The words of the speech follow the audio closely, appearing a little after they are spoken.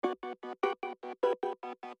Welcome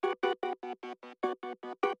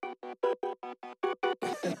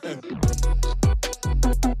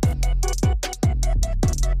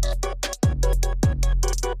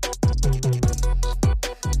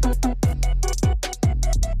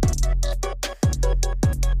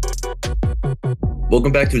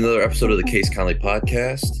back to another episode of the Conley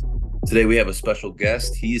podcast. Today we have a special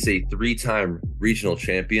guest. He's a three-time regional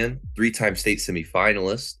champion, three-time state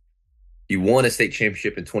semifinalist. He won a state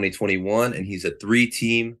championship in 2021, and he's a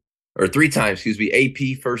three-time,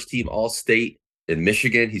 AP first team All-State in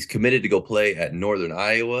Michigan. He's committed to go play at Northern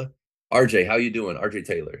Iowa. RJ, how you doing? RJ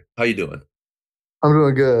Taylor, how you doing? I'm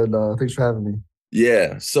doing good. Thanks for having me.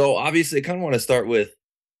 Yeah, so obviously I kind of want to start with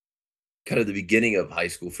kind of the beginning of high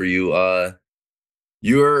school for you.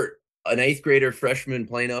 You're an eighth grader freshman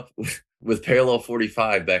playing up with Parallel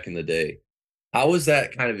 45 back in the day. How was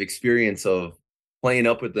that kind of experience of playing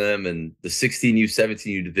up with them and the 16U,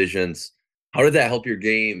 17U divisions? How did that help your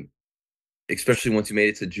game, especially once you made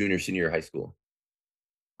it to junior, senior high school?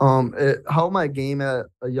 It helped my game at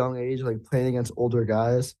a young age, like playing against older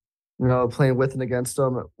guys. Playing with and against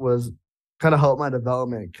them was kind of helped my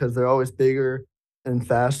development because they're always bigger and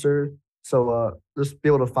faster. So just be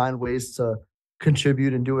able to find ways to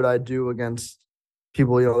contribute and do what I do against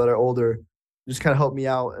people, that are older, just kind of helped me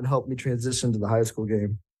out and helped me transition to the high school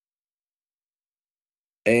game.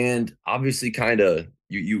 And obviously kind of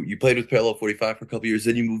you played with Parallel 45 for a couple years,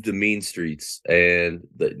 then you moved to Main Streets and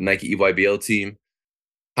the Nike EYBL team.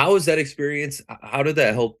 How was that experience? How did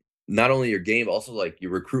that help not only your game, but also like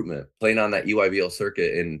your recruitment, playing on that EYBL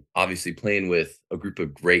circuit and obviously playing with a group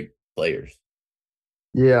of great players?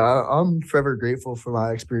 Yeah, I'm forever grateful for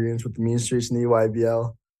my experience with the Mean Streets and the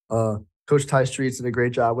EYBL. Coach Ty Streets did a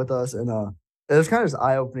great job with us, and it was kind of just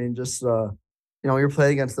eye-opening. Just you're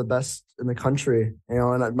playing against the best in the country.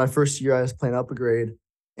 And my first year I was playing up a grade,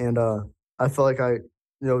 and I felt like I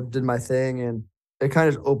did my thing, and it kind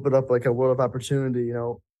of just opened up like a world of opportunity.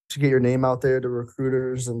 To get your name out there to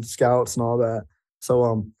recruiters and scouts and all that.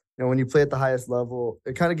 So when you play at the highest level,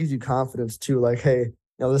 it kind of gives you confidence too. Like, hey,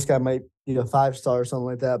 this guy might be a 5-star or something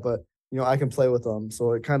like that, but I can play with them.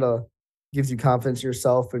 So it kind of gives you confidence in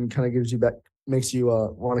yourself and kind of gives you back, makes you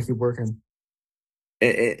want to keep working.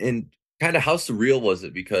 And kind of how surreal was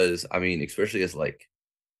it? Because I mean, especially as like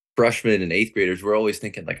freshmen and eighth graders, we're always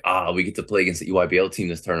thinking like, we get to play against the EYBL team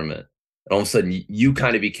this tournament. And all of a sudden you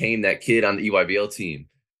kind of became that kid on the EYBL team.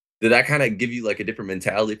 Did that kind of give you like a different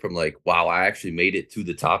mentality from like, wow, I actually made it to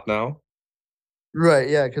the top now? Right.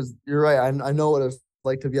 Yeah. Cause you're right. I know what it's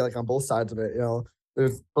like to be like on both sides of it,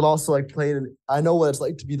 but also like playing, I know what it's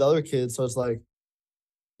like to be the other kid. So it's like,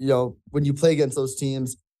 when you play against those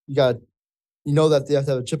teams, that they have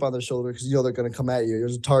to have a chip on their shoulder because they're going to come at you.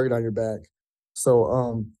 There's a target on your back.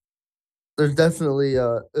 So there's definitely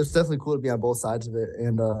it's definitely cool to be on both sides of it,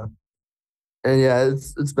 and yeah,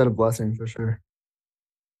 it's been a blessing for sure.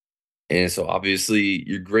 And so obviously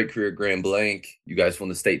your great career at Grand Blanc, you guys won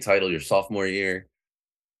the state title your sophomore year.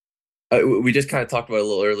 We just kind of talked about it a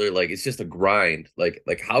little earlier, like it's just a grind. Like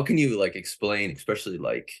how can you like explain, especially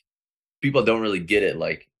like people don't really get it,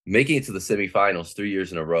 like making it to the semifinals 3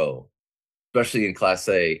 years in a row, especially in Class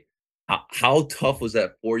A. How tough was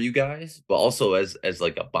that for you guys? But also as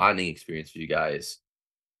like a bonding experience for you guys,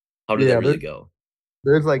 how did that really go?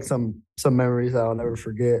 There's like some memories that I'll never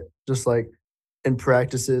forget. Just like in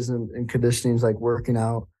practices and conditionings, like working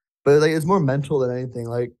out. But like it's more mental than anything.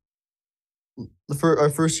 Like our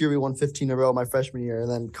first year, we won 15 in a row my freshman year, and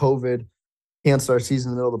then COVID canceled our season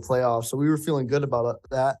in the middle of the playoffs. So we were feeling good about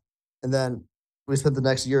that. And then we spent the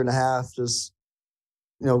next year and a half just,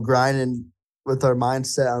 grinding with our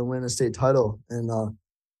mindset on winning a state title. And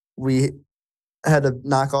we had to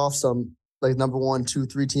knock off some like number 1, 2,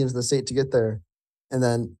 3 teams in the state to get there. And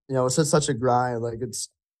then, it's just such a grind. Like it's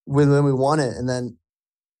when we won it. And then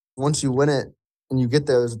once you win it and you get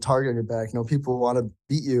there, there's a target on your back. People want to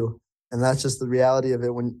beat you. And that's just the reality of it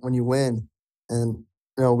when you win. And,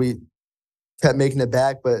 we kept making it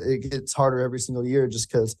back, but it gets harder every single year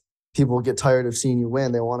just because people get tired of seeing you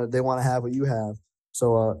win. They want to have what you have.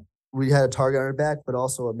 So we had a target on our back, but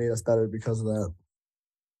also it made us better because of that.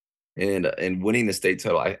 And winning the state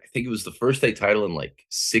title, I think it was the first state title in like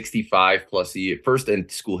 65 plus years, first in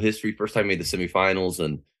school history, first time made the semifinals,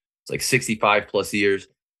 and it's like 65 plus years.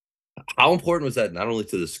 How important was that not only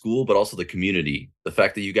to the school, but also the community? The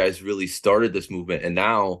fact that you guys really started this movement and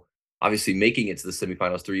now obviously making it to the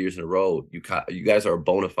semifinals 3 years in a row, you guys are a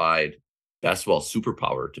bona fide basketball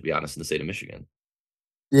superpower, to be honest, in the state of Michigan.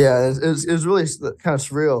 Yeah, it was really kind of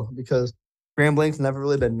surreal because Grand Blanc's never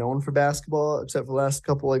really been known for basketball except for the last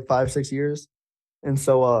couple, like 5, 6 years. And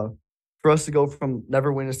so for us to go from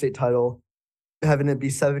never winning a state title, having it be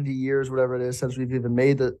 70 years, whatever it is, since we've even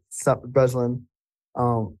made the step with Breslin. It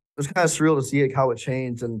was kind of surreal to see like how it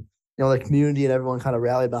changed, and the community and everyone kind of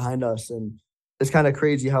rallied behind us. And it's kind of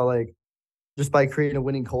crazy how like just by creating a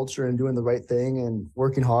winning culture and doing the right thing and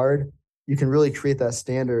working hard, you can really create that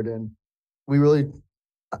standard. And we really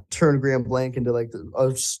turned Grand Blanc into like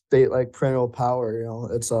a state like perennial power.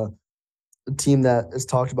 It's a team that is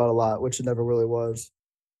talked about a lot, which it never really was.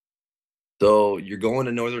 So you're going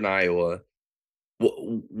to Northern Iowa.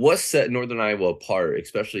 What set Northern Iowa apart,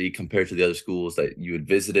 especially compared to the other schools that you had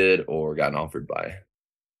visited or gotten offered by?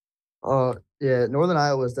 Yeah, Northern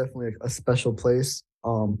Iowa is definitely a special place.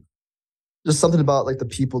 Just something about like the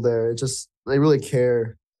people there. It just they really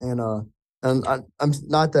care, and I'm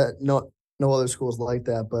not that no other schools like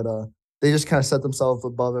that, but they just kind of set themselves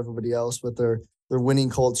above everybody else with their winning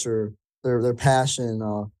culture, their passion,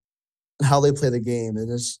 and how they play the game.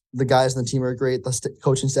 And it's the guys in the team are great. The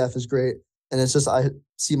coaching staff is great, and it's just I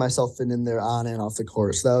see myself fitting in there on and off the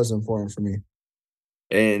court. So that was important for me.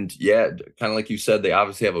 And yeah, kind of like you said, they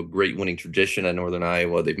obviously have a great winning tradition at Northern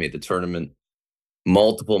Iowa. They've made the tournament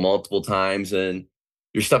multiple times, and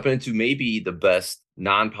you're stepping into maybe the best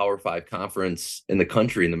non-Power Five conference in the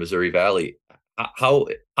country in the Missouri Valley. How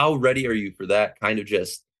how ready are you for that? Kind of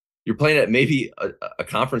just you're playing at maybe a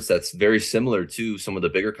conference that's very similar to some of the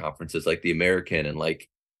bigger conferences like the American and like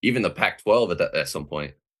even the Pac-12 at some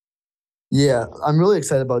point. Yeah, I'm really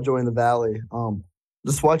excited about joining the Valley.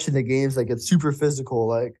 Just watching the games, like it's super physical.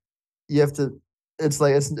 Like you have to, it's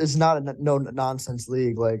like it's not a no nonsense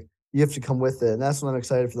league. Like you have to come with it, and that's what I'm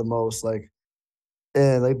excited for the most. Like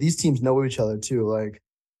and like these teams know each other too. Like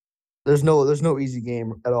there's no easy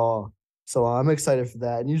game at all. So I'm excited for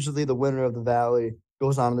that. And usually the winner of the Valley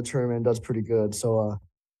goes on in the tournament and does pretty good. So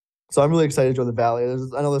I'm really excited to join the Valley.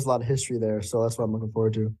 I know there's a lot of history there, so that's what I'm looking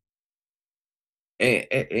forward to.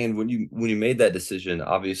 And when you made that decision,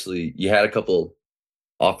 obviously you had a couple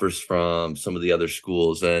offers from some of the other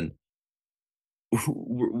schools, and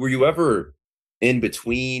were you ever in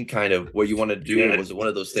between kind of what you wanted to do, or was it one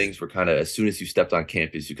of those things where kind of as soon as you stepped on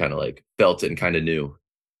campus, you kind of like felt it and kind of knew?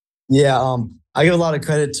 Yeah, I give a lot of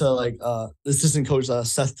credit to like the assistant coach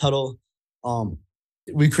Seth Tuttle. Um,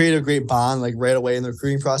 we created a great bond like right away in the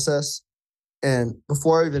recruiting process. And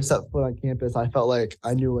before I even set foot on campus, I felt like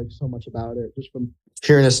I knew like so much about it just from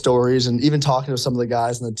hearing his stories and even talking to some of the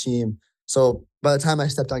guys on the team. So by the time I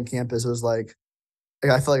stepped on campus, it was like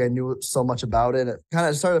I felt like I knew so much about it. It kind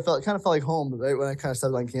of felt like home right when I kind of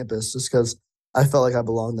stepped on campus, just because I felt like I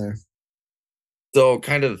belonged there. So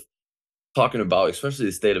kind of talking about especially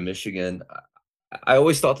the state of Michigan, I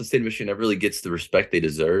always thought the state of Michigan never really gets the respect they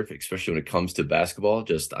deserve, especially when it comes to basketball.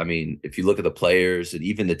 Just, I mean, if you look at the players and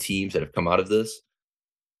even the teams that have come out of this,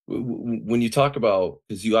 when you talk about,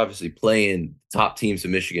 because you obviously play in top teams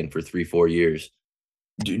in Michigan for 3, 4 years,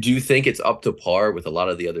 do you think it's up to par with a lot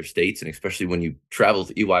of the other states? And especially when you travel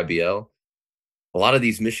to EYBL, a lot of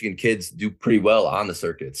these Michigan kids do pretty well on the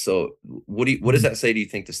circuit. So what does Mhm. that say, do you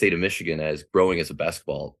think, the state of Michigan as growing as a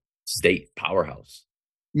basketball state powerhouse?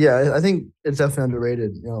 Yeah, I think it's definitely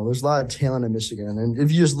underrated. There's a lot of talent in Michigan, and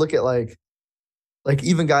if you just look at like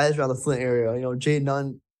even guys around the Flint area, Jay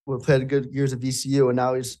Nunn would played good years at VCU, and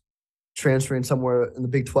now he's transferring somewhere in the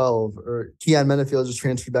Big 12, or Keon Menafield just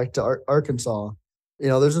transferred back to Arkansas.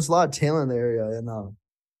 There's just a lot of talent in the area,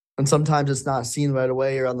 and sometimes it's not seen right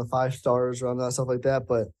away or on the 5 stars or on that stuff like that.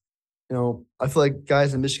 But I feel like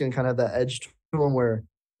guys in Michigan kind of have that edge to them where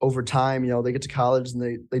over time, they get to college and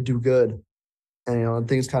they do good, and and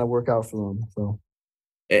things kind of work out for them. So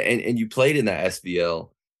And you played in that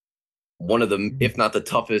SVL, one of the, mhm. if not the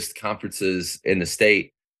toughest conferences in the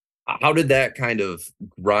state. How did that kind of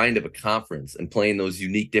grind of a conference and playing those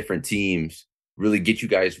unique different teams really get you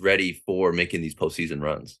guys ready for making these postseason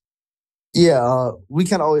runs? Yeah, we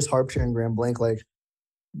can always harp here in Grand Blanc. Like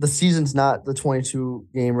the season's not the 22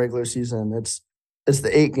 game regular season. It's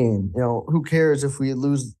the 8 game. Who cares if we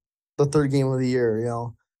lose the third game of the year?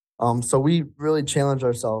 So we really challenge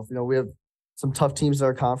ourselves. We have some tough teams in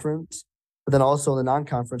our conference, but then also in the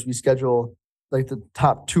non-conference, we schedule like the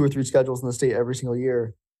top 2 or 3 schedules in the state every single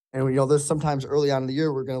year. And there's sometimes early on in the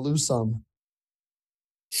year we're going to lose some.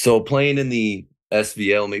 So playing in the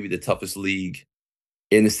SVL, maybe the toughest league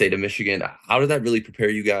in the state of Michigan, how did that really prepare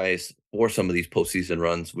you guys for some of these postseason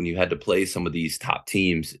runs when you had to play some of these top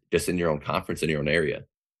teams just in your own conference in your own area?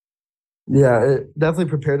 Yeah, it definitely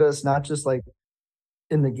prepared us, not just like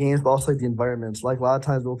in the games, but also like the environments. Like a lot of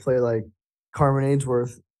times we'll play like Carmen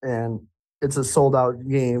Ainsworth, and it's a sold out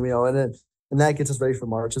game, and that gets us ready for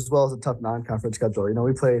March as well as a tough non conference schedule.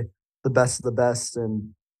 We play the best of the best,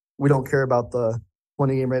 and we don't care about the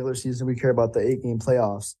 20-game regular season. We care about the 8-game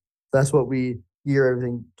playoffs. That's what we gear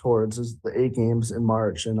everything towards is the 8 games in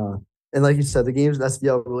March. And like you said, the games in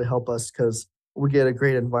SBL really help us because we get a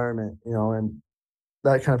great environment, and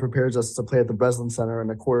that kind of prepares us to play at the Breslin Center in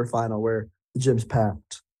the quarterfinal where the gym's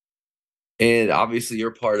packed. And obviously,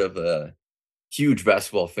 you're part of a huge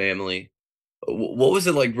basketball family. What was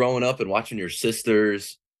it like growing up and watching your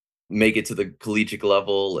sisters make it to the collegiate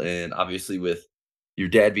level? And obviously, with your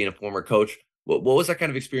dad being a former coach, what was that kind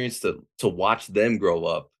of experience to watch them grow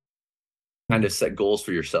up, kind of set goals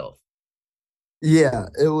for yourself? Yeah,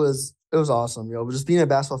 it was awesome. Just being a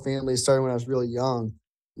basketball family starting when I was really young.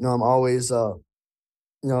 I'm always I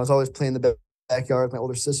was always playing in the backyard with my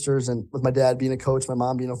older sisters and with my dad being a coach, my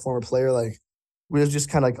mom being a former player. Like we just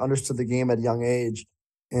kind of like understood the game at a young age.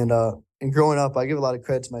 And growing up, I give a lot of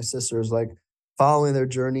credit to my sisters. Like following their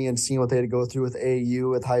journey and seeing what they had to go through with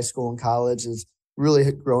AAU, with high school and college is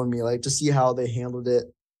really grown me. Like to see how they handled it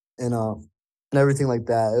and and everything like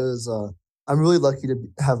that. It was I'm really lucky to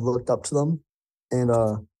have looked up to them and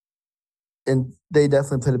they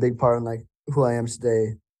definitely played a big part in like who I am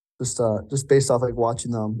today. Just based off like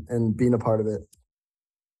watching them and being a part of it.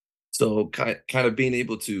 So kind of being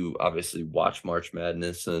able to obviously watch March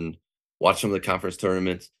Madness and watch some of the conference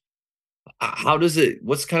tournaments. How does it?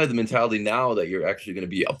 What's kind of the mentality now that you're actually going to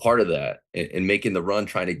be a part of that and making the run,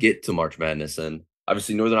 trying to get to March Madness? And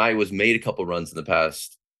obviously, Northern Iowa's made a couple runs in the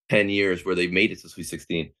past 10 years where they've made it to Sweet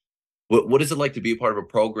 16. What is it like to be a part of a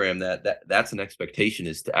program that's an expectation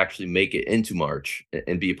is to actually make it into March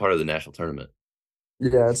and be a part of the national tournament?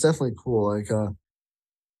 Yeah, it's definitely cool.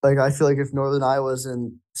 Like I feel like if Northern Iowa's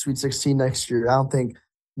in Sweet 16 next year, I don't think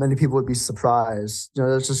many people would be surprised.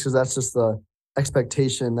 That's just because that's just the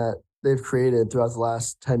expectation that they've created throughout the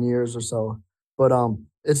last 10 years or so. But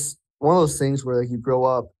it's one of those things where like you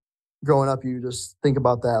growing up, you just think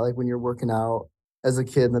about that like when you're working out as a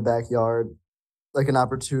kid in the backyard, like an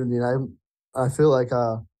opportunity. And I feel like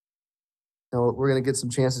we're gonna get some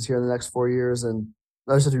chances here in the next 4 years, and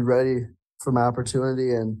I just have to be ready for my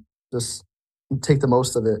opportunity and just take the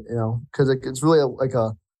most of it. Because it's really like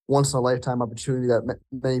a once in a lifetime opportunity that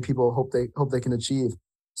many people hope they can achieve.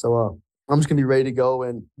 So I'm just gonna be ready to go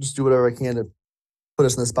and just do whatever I can to put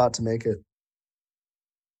us in the spot to make it.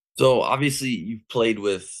 So obviously, you've played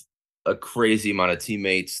with a crazy amount of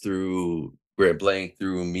teammates through Grant Blank,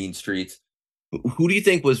 through Mean Streets. Who do you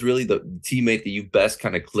think was really the teammate that you best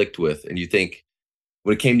kind of clicked with, and you think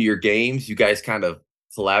when it came to your games, you guys kind of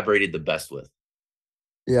collaborated the best with?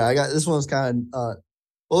 Yeah, I got this one's kind of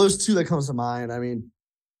well, there's two that comes to mind. I mean,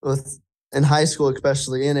 with in high school,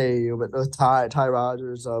 especially in AAU, but with Ty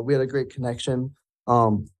Rogers, we had a great connection.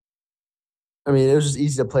 Um, I mean, it was just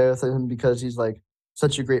easy to play with him because he's like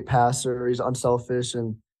such a great passer. He's unselfish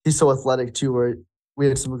and he's so athletic too. Where we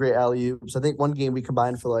had some great alley oops. I think one game we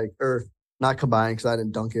combined for like, or not combined because I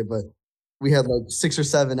didn't dunk it, but we had like 6 or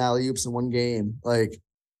 7 alley oops in one game. Like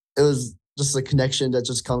it was just a connection that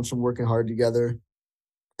just comes from working hard together,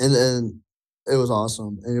 and then it was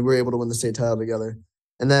awesome. And we were able to win the state title together.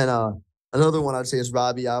 And then another one I'd say is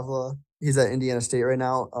Robbie Avila. He's at Indiana State right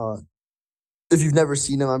now. If you've never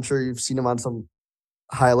seen him, I'm sure you've seen him on some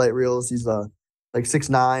highlight reels. He's like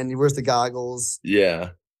 6'9". He wears the goggles.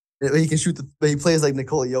 Yeah. He can shoot but he plays like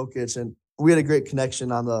Nikola Jokic, and we had a great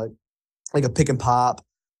connection on the like a pick and pop.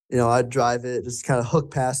 I'd drive it, just kind of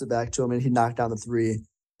hook pass it back to him, and he'd knock down the three.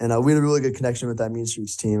 And we had a really good connection with that Mean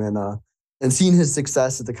Streets team, and seeing his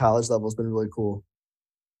success at the college level has been really cool.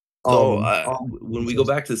 All of So them, when we go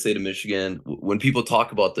back to the state of Michigan, when people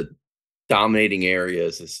talk about the dominating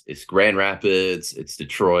areas, it's Grand Rapids, it's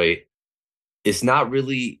Detroit. It's not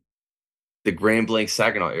really the Grand Blanc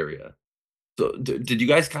Saginaw area. So did you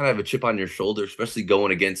guys kind of have a chip on your shoulder, especially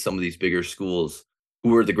going against some of these bigger schools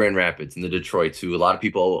who are the Grand Rapids and the Detroits, who a lot of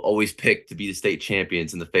people always pick to be the state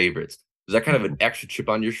champions and the favorites? Was that kind of an extra chip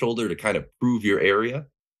on your shoulder to kind of prove your area?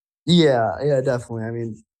 Yeah, yeah, definitely. I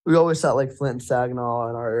mean, we always thought like Flint and Saginaw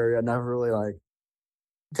in our area never really like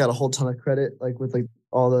got a whole ton of credit, like with like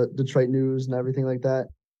all the Detroit news and everything like that.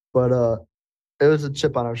 But it was a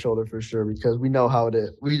chip on our shoulder for sure because we know how it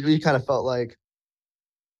is. We kind of felt like,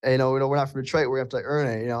 hey, we're not from Detroit. We have to earn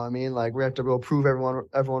it. You know what I mean? Like we have to go prove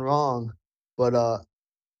everyone wrong. But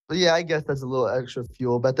but yeah, I guess that's a little extra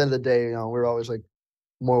fuel. But at the end of the day, we're always like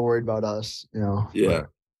more worried about us. But Yeah.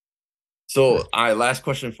 So, all right, last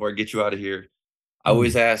question before I get you out of here. I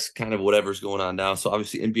always mm, ask kind of whatever's going on now. So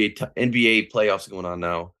obviously NBA playoffs going on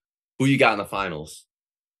now. Who you got in the finals?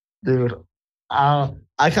 dude, I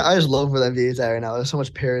just love where the NBA is at right now. There's so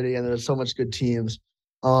much parity and there's so much good teams.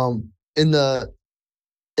 Um, in the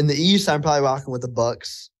East, I'm probably rocking with the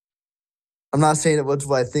Bucks. I'm not saying it what's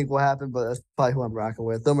what I think will happen, but that's probably who I'm rocking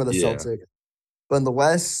with. Them are the Yeah. Celtics. But in the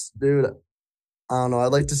West, dude, I don't know. I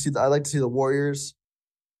like to see the Warriors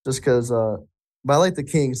just because. But I like the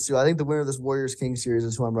Kings too. I think the winner of this Warriors Kings series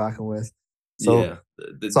is who I'm rocking with. So Yeah.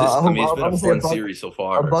 I I hope mean, it's been I'm a gonna say fun series so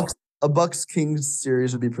far. A Bucks Kings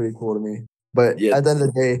series would be pretty cool to me. But Yeah. at the end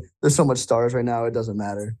of the day, there's so much stars right now, it doesn't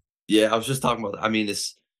matter. Yeah. I was just talking about, I mean,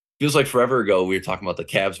 this feels like forever ago we were talking about the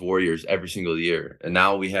Cavs Warriors every single year. And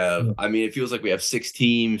now we have, Yeah. I mean, it feels like we have 6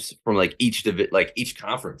 teams from like like each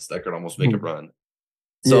conference that could almost make a Mhm. run.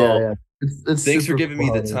 Yeah, So yeah. It's thanks for super giving cool me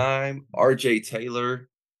how the it is. time. RJ Taylor,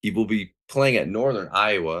 he will be playing at Northern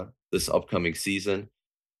Iowa this upcoming season.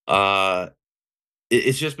 Uh,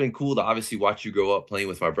 it's just been cool to obviously watch you grow up playing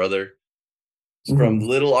with my brother. From Mhm.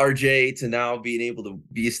 little RJ to now being able to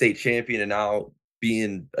be a state champion and now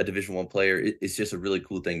being a Division 1 player, it's just a really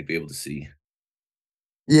cool thing to be able to see.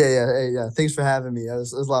 Yeah, yeah, hey, yeah. Thanks for having me. It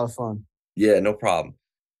was a lot of fun. Yeah, no problem.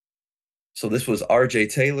 So this was RJ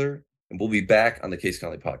Taylor, and we'll be back on the Case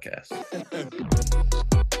Conley podcast.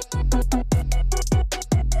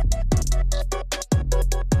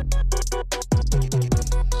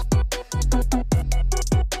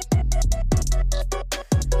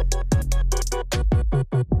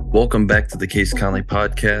 Welcome back to the Case Conley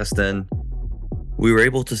podcast, and we were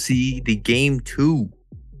able to see the game 2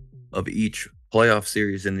 of each playoff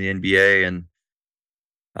series in the NBA, and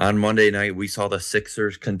on Monday night, we saw the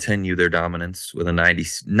Sixers continue their dominance with a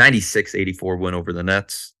 96-84 win over the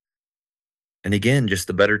Nets. And again, just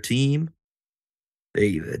the better team.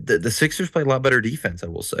 The Sixers played a lot better defense, I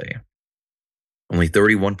will say. Only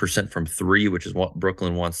 31% from three, which is what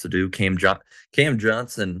Brooklyn wants to do. Cam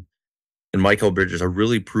Johnson and Michael Bridges are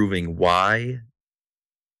really proving why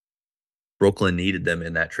Brooklyn needed them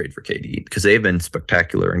in that trade for KD because they've been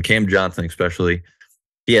spectacular. And Cam Johnson, especially,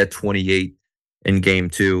 he had 28 in game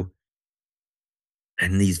 2.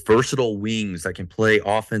 And these versatile wings that can play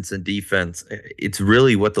offense and defense, it's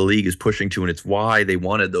really what the league is pushing to, and it's why they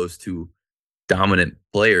wanted those two dominant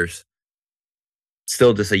players.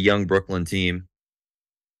 Still just a young Brooklyn team.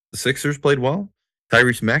 The Sixers played well.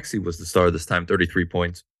 Tyrese Maxey was the star this time, 33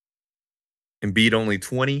 points. Embiid only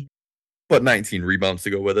 20, but 19 rebounds to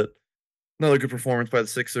go with it. Another good performance by the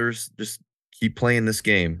Sixers. Just keep playing this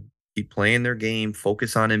game. Keep playing their game.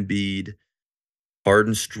 Focus on Embiid.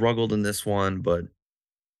 Harden struggled in this one, but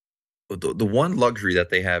the one luxury that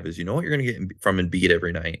they have is you know what you're going to get from Embiid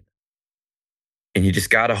every night. And you just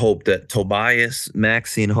got to hope that Tobias,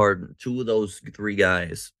 Maxey, and Harden, two of those three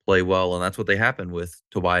guys, play well. And that's what they happened with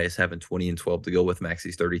Tobias having 20 and 12 to go with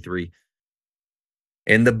Maxey's 33.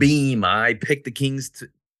 And the beam, I picked the Kings to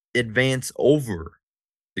advance over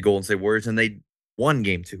the Golden State Warriors, and they won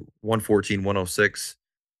game 2, 114-106.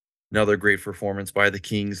 Another great performance by the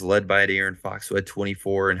Kings, led by De'Aaron Fox, who had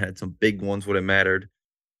 24 and had some big ones when it mattered.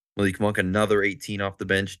 Malik Monk, another 18 off the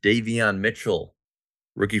bench. Davion Mitchell,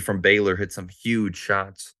 rookie from Baylor, hit some huge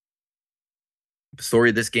shots. The story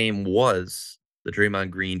of this game was the Draymond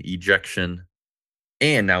Green ejection,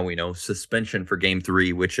 and now we know suspension for game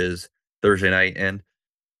 3, which is Thursday night. And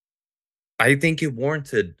I think it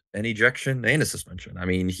warranted an ejection and a suspension. I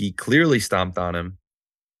mean, he clearly stomped on him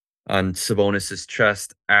on Sabonis's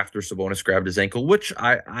chest after Sabonis grabbed his ankle, which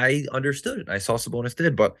I understood. I saw Sabonis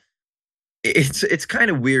did, but it's kind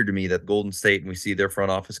of weird to me that Golden State and we see their front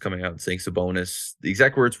office coming out and saying Sabonis, the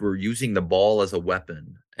exact words were using the ball as a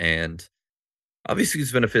weapon. And obviously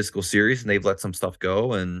it's been a physical series and they've let some stuff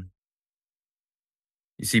go and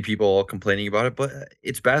you see people all complaining about it, but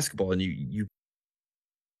it's basketball and you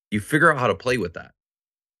figure out how to play with that.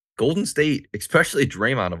 Golden State, especially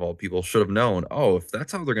Draymond of all people, should have known, oh, if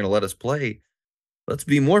that's how they're going to let us play, let's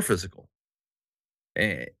be more physical.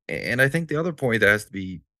 And I think the other point that has to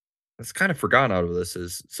be that's kind of forgotten out of this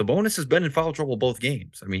is Sabonis has been in foul trouble both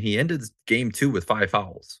games. I mean, he ended game 2 with 5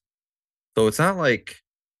 fouls. So it's not like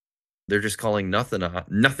they're just calling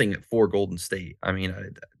nothing for Golden State. I mean,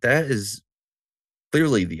 that is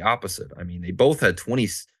clearly the opposite. I mean, they both had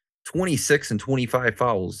 26 and 25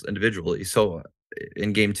 fouls individually. So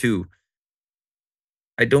in game 2,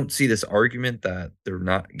 I don't see this argument that they're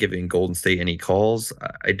not giving Golden State any calls.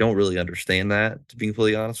 I don't really understand that, to be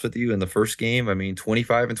completely honest with you. In the first game, I mean,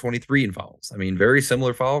 25 and 23 in fouls. I mean, very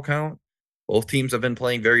similar foul count. Both teams have been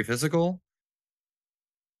playing very physical.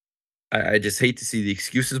 I just hate to see the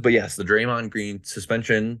excuses, but yes, the Draymond Green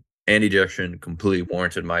suspension and ejection completely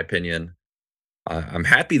warranted, in my opinion. I'm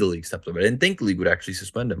happy the league stepped up. I didn't think the league would actually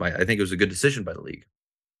suspend him. I think it was a good decision by the league.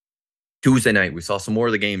 Tuesday night, we saw some more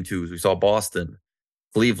of the game twos. We saw Boston,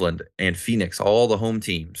 Cleveland, and Phoenix, all the home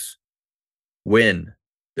teams, win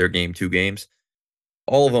their game 2 games.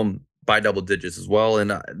 All of them by double digits as well.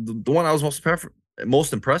 And the one I was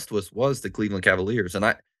most impressed with was the Cleveland Cavaliers, and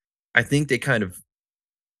I think they kind of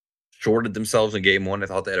shorted themselves in game one. I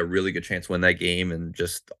thought they had a really good chance to win that game, and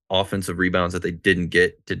just offensive rebounds that they didn't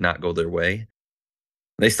get did not go their way.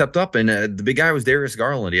 They stepped up, and the big guy was Darius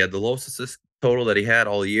Garland. He had the lowest assist total that he had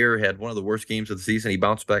all year. He had one of the worst games of the season. He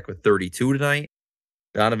bounced back with 32 tonight.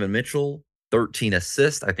 Donovan Mitchell, 13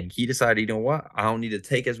 assists. I think he decided, you know what? I don't need to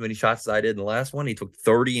take as many shots as I did in the last one. He took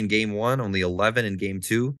 30 in game one, only 11 in game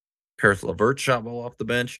two. Paris LeVert shot well off the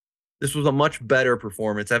bench. This was a much better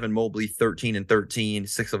performance. Evan Mobley, 13 and 13,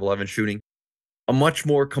 6 of 11 shooting. A much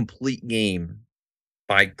more complete game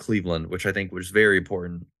by Cleveland, which I think was very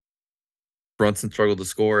important. Brunson struggled to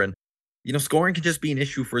score, and scoring can just be an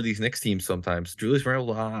issue for these Knicks teams sometimes. Julius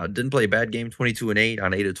Randle didn't play a bad game, 22 and 8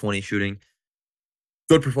 on 8 of 20 shooting.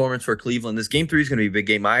 Good performance for Cleveland. This game three is going to be a big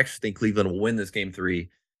game. I actually think Cleveland will win this game three,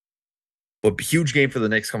 but huge game for the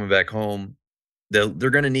Knicks coming back home. They're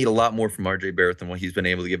going to need a lot more from RJ Barrett than what he's been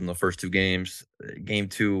able to give them the first two games. Game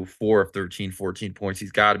two, 4 of 13, 14 points.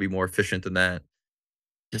 He's got to be more efficient than that.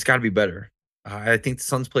 Just got to be better. I think the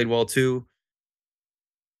Suns played well too.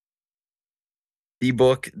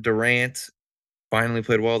 D-Book, Durant finally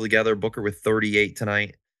played well together. Booker with 38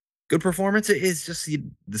 tonight. Good performance. It is just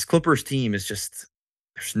this Clippers team is just,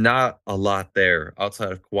 there's not a lot there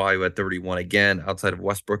outside of Kawhi, who had 31 again, outside of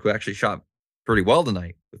Westbrook, who actually shot pretty well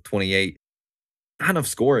tonight with 28. Not enough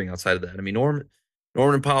scoring outside of that. I mean,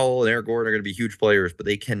 Norman Powell and Eric Gordon are going to be huge players, but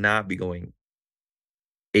they cannot be going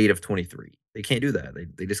 8 of 23. They can't do that.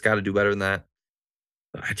 They just got to do better than that.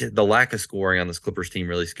 The lack of scoring on this Clippers team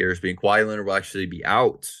really scares me. And Kawhi Leonard will actually be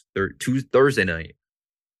out Thursday night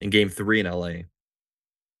in game 3 in LA.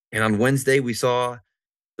 And on Wednesday, we saw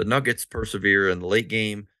the Nuggets persevere in the late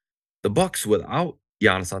game. The Bucks, without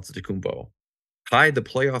Giannis Antetokounmpo, tied the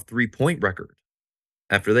playoff 3-point record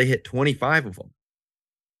after they hit 25 of them,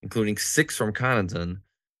 including 6 from Connaughton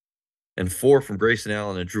and 4 from Grayson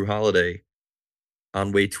Allen and Drew Holiday,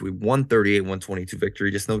 on way to a 138-122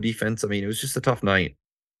 victory. Just no defense. I mean, it was just a tough night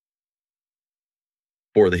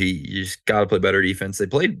for the Heat. You just got to play better defense.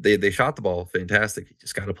 They shot the ball fantastic. You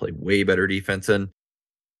just got to play way better defense. And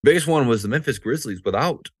biggest one was the Memphis Grizzlies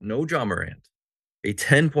without no John Morant. A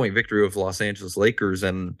 10-point victory of Los Angeles Lakers.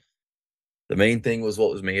 And the main thing was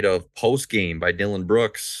what was made of post-game by Dylan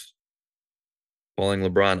Brooks, calling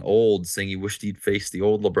LeBron old, saying he wished he'd face the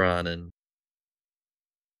old LeBron. And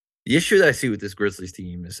the issue that I see with this Grizzlies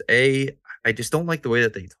team is, I just don't like the way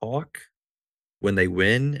that they talk when they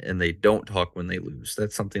win and they don't talk when they lose.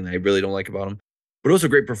 That's something that I really don't like about them. But it was a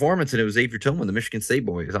great performance, and it was Xavier Tillman, the Michigan State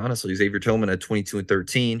boys. Honestly, Xavier Tillman at 22 and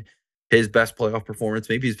 13, his best playoff performance,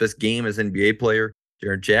 maybe his best game as NBA player.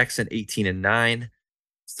 Jaren Jackson, 18 and 9,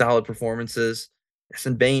 solid performances.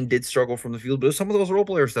 Desmond Bane did struggle from the field, but some of those role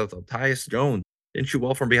players stepped up. Tyus Jones didn't shoot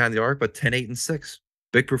well from behind the arc, but 10, 8, and 6.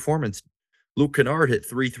 Big performance. Luke Kennard hit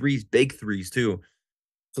 3 threes, big threes too.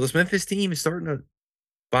 So this Memphis team is starting to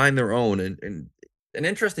find their own. And an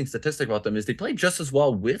interesting statistic about them is they played just as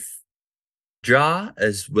well with Ja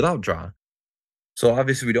as without Ja. So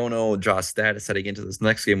obviously we don't know Ja's status heading into this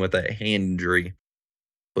next game with that hand injury,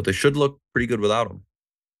 but they should look pretty good without him.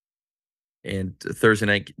 And Thursday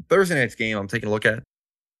night's game, I'm taking a look at.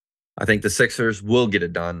 I think the Sixers will get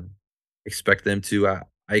it done. Expect them to. I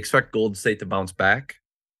expect Golden State to bounce back.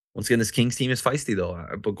 Once again, this Kings team is feisty though.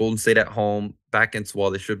 But Golden State at home, back against the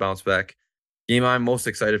wall, they should bounce back. Game I'm most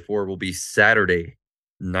excited for will be Saturday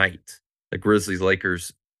night. The Grizzlies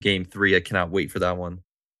Lakers game 3. I cannot wait for that one.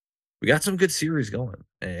 We got some good series going,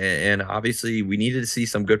 and obviously we needed to see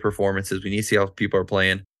some good performances. We need to see how people are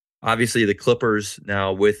playing. Obviously, the Clippers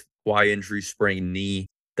now with Kawhi injury, sprained knee,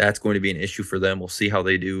 that's going to be an issue for them. We'll see how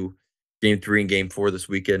they do game 3 and game 4 this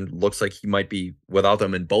weekend. Looks like he might be without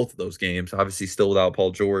them in both of those games. Obviously, still without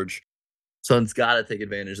Paul George. Suns got to take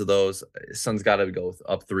advantage of those. Suns got to go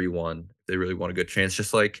up 3-1 if they really want a good chance.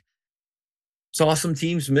 Just like saw some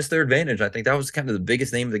teams miss their advantage. I think that was kind of the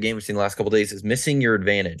biggest name of the game we've seen the last couple of days, is missing your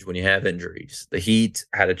advantage when you have injuries. The Heat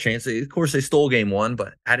had a chance. Of course, they stole game 1,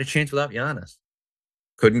 but had a chance without Giannis.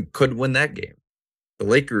 Couldn't win that game. The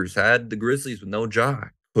Lakers had the Grizzlies with no Ja.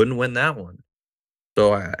 Couldn't win that one.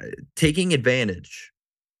 So taking advantage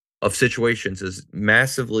of situations is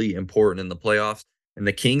massively important in the playoffs. And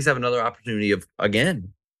the Kings have another opportunity of,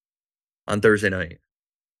 again, on Thursday night.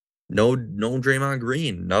 No Draymond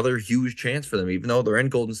Green. Another huge chance for them, even though they're in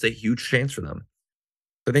Golden State. Huge chance for them.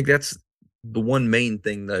 I think that's the one main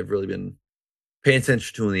thing that I've really been paying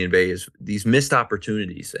attention to in the NBA is these missed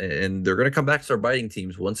opportunities. And they're going to come back to start biting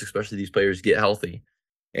teams once, especially these players get healthy.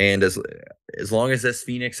 And as long as this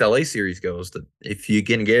Phoenix LA series goes, that if you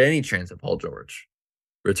can get any chance at Paul George,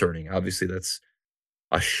 returning. Obviously, that's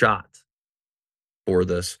a shot for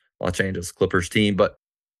this Los Angeles Clippers team. But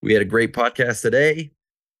we had a great podcast today.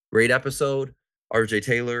 Great episode. RJ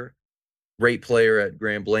Taylor, great player at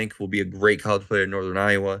Grand Blanc, will be a great college player in Northern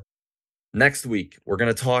Iowa. Next week, we're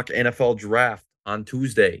going to talk NFL draft on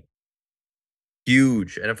Tuesday.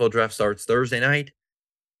 Huge. NFL draft starts Thursday night.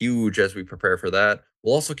 Huge as we prepare for that.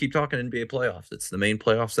 We'll also keep talking NBA playoffs. It's the main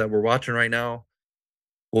playoffs that we're watching right now.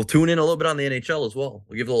 We'll tune in a little bit on the NHL as well.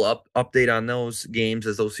 We'll give a little update on those games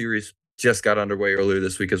as those series just got underway earlier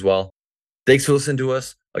this week as well. Thanks for listening to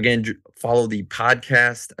us. Again, follow the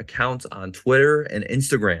podcast accounts on Twitter and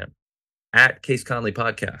Instagram at Case Conley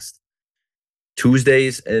Podcast.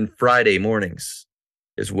 Tuesdays and Friday mornings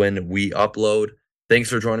is when we upload. Thanks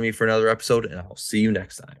for joining me for another episode, and I'll see you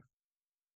next time.